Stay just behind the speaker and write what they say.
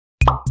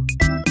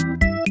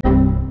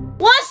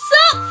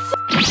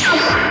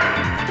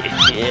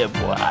Yeah,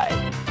 boy.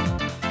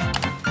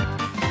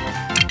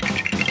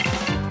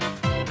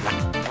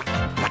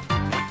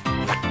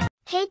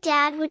 Hey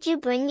Dad, would you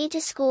bring me to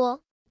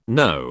school?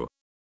 No.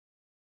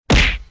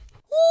 Hey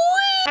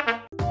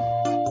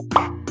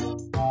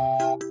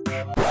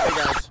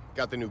guys,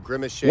 got the new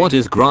GRIMACE shake. What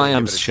is Give it a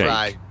GRIMACE shake?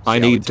 try, see I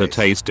how need it to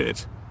tastes. taste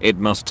it. It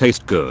must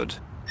taste good.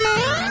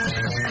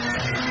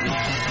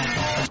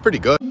 It's pretty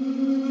good.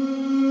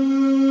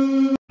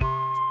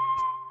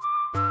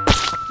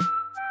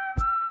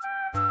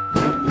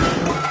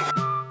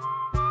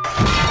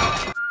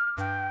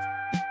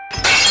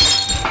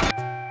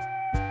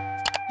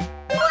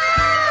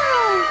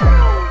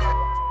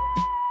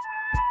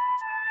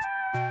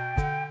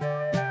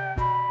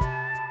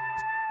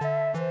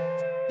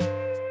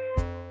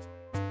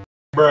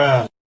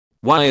 Bruh.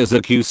 Why is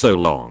the queue so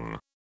long?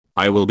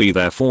 I will be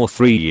there for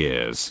 3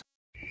 years.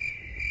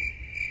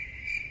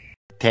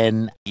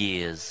 10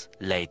 years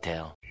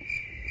later.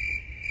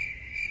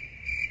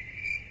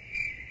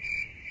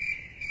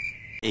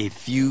 A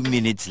few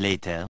minutes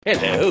later.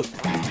 Hello.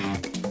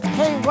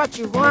 Hey, what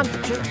you want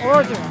to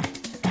order?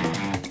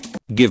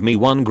 Give me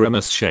one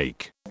GRIMACE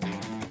shake.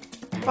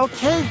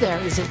 Okay there,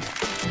 is it?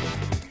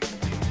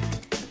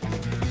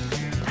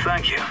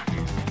 Thank you.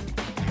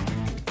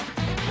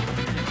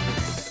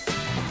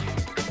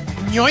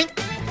 Yoink!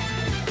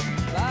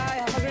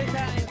 Bye, have a great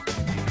time.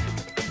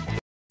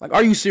 Like,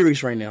 are you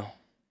serious right now?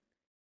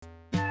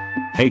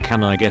 Hey,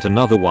 can I get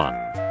another one?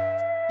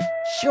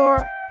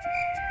 Sure.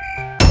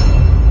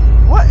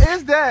 What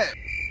is that?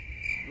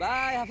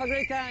 Bye, have a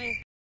great time.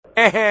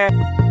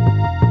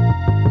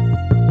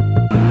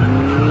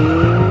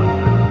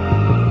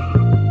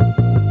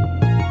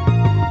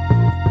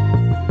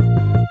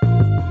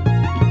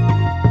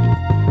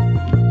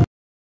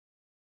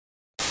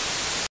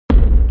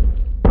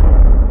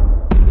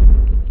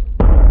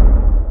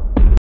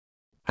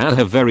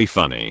 Haha, very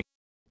funny.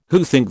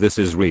 Who think this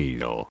is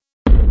real?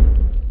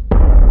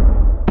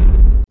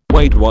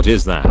 Wait, what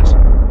is that?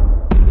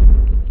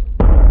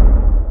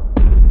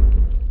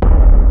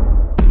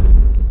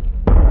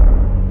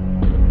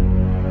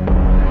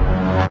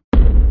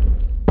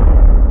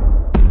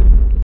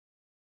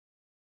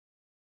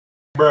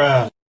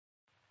 Bruh.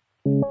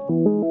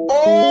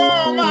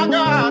 Oh my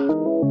God!